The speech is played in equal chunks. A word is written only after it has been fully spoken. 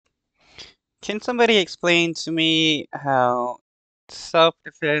Can somebody explain to me how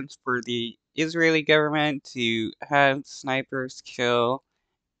self-defense for the Israeli government to have snipers kill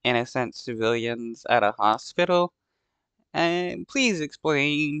innocent civilians at a hospital? And please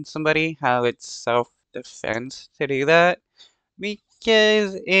explain somebody how it's self-defense to do that.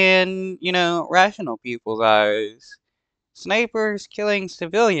 Because in, rational people's eyes, snipers killing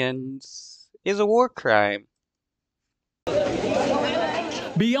civilians is a war crime.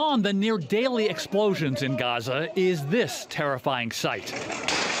 Beyond the near daily explosions in Gaza is this terrifying sight.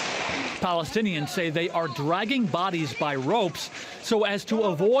 Palestinians say they are dragging bodies by ropes so as to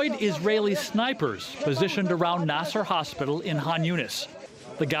avoid Israeli snipers positioned around Nasser Hospital in Han Yunis.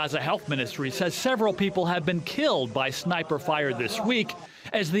 The Gaza Health Ministry says several people have been killed by sniper fire this week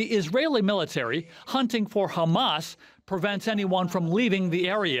as the Israeli military, hunting for Hamas, prevents anyone from leaving the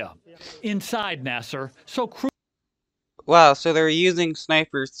area. Inside Nasser, Wow, so they're using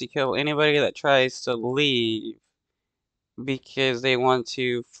snipers to kill anybody that tries to leave because they want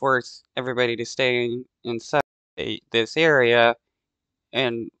to force everybody to stay inside this area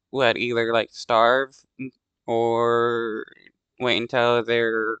and either like starve or wait until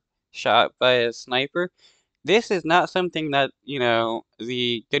they're shot by a sniper. This is not something that,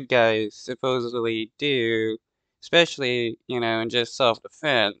 the good guys supposedly do, especially, in just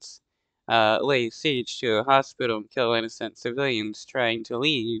self-defense. Lay siege to a hospital and kill innocent civilians trying to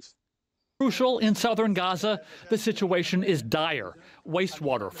leave. crucial in southern Gaza, the situation is dire.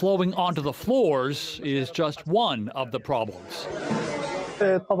 Wastewater flowing onto the floors is just one of the problems.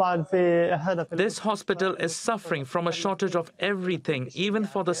 This hospital is suffering from a shortage of everything, even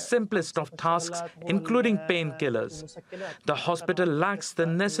for the simplest of tasks, including painkillers. The hospital lacks the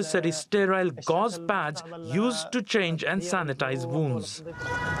necessary sterile gauze pads used to change and sanitize wounds.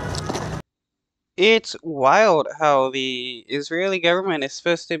 It's wild how the Israeli government is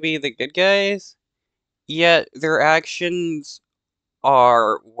supposed to be the good guys, yet their actions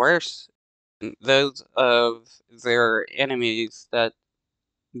are worse than those of their enemies that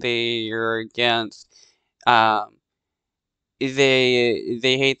they are against. Um, they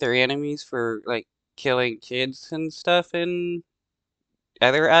hate their enemies for like killing kids and stuff and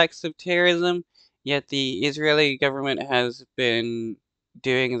other acts of terrorism, yet the Israeli government has been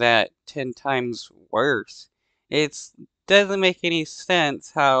doing that 10 times worse. It doesn't make any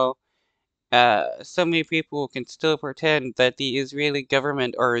sense how so many people can still pretend that the Israeli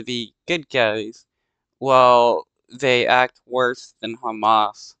government are the good guys while they act worse than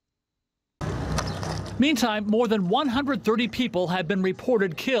Hamas. Meantime, more than 130 people have been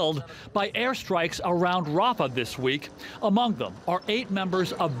reported killed by airstrikes around Rafah this week. Among them are 8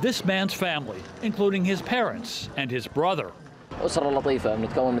 members of this man's family, including his parents and his brother.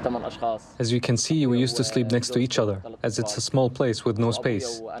 As you can see, we used to sleep next to each other, as it's a small place with no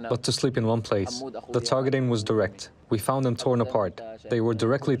space, but to sleep in one place. The targeting was direct. We found them torn apart. They were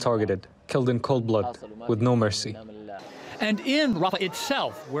directly targeted, killed in cold blood, with no mercy. And in Rafah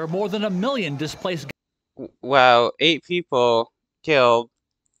itself, where more than 1 million displaced. Wow, 8 people killed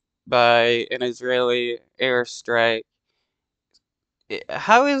by an Israeli airstrike.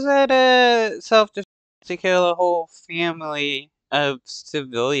 How is that self-defense to kill a whole family of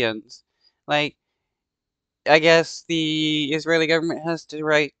civilians? Like, I guess the Israeli government has the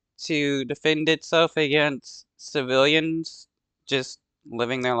right to defend itself against civilians just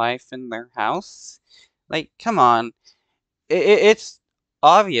living their life in their house. Like, come on. It's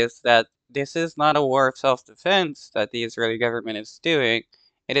obvious that this is not a war of self-defense that the Israeli government is doing.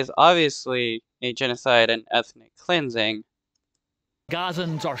 It is obviously a genocide and ethnic cleansing.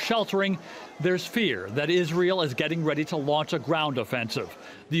 Gazans are sheltering. There's fear that Israel is getting ready to launch a ground offensive.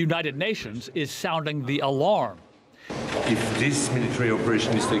 The United Nations is sounding the alarm. If this military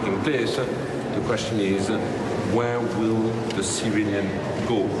operation is taking place, the question is, where will the civilian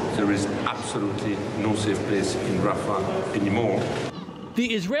go? There is absolutely no safe place in Rafah anymore.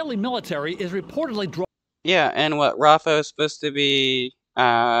 The Israeli military is reportedly Yeah, and what Rafah is supposed to be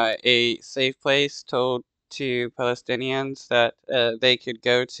a safe place told to Palestinians that they could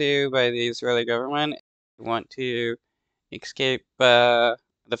go to by the Israeli government if they want to escape the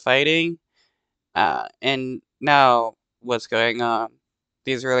fighting. And now what's going on?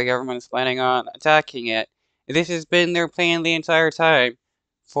 The Israeli government is planning on attacking it. This has been their plan the entire time.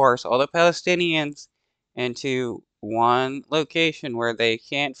 Force all the Palestinians into one location where they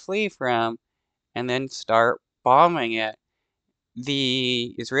can't flee from and then start bombing it.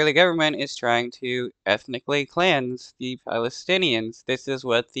 The Israeli government is trying to ethnically cleanse the Palestinians. This is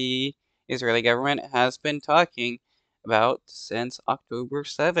what the Israeli government has been talking about since October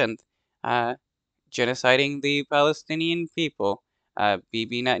 7th, genociding the Palestinian people.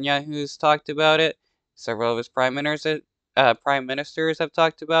 Bibi Netanyahu's talked about it. Several of his prime ministers have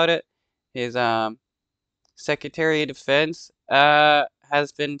talked about it. His Secretary of Defense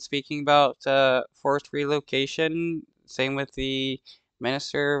has been speaking about forced relocation. Same with the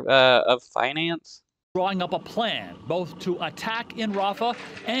Minister of Finance. Drawing up a plan both to attack in Rafah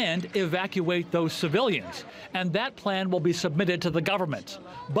and evacuate those civilians. And that plan will be submitted to the government.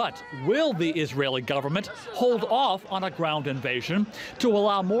 But will the Israeli government hold off on a ground invasion to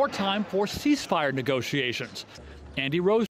allow more time for ceasefire negotiations? Andy Rose.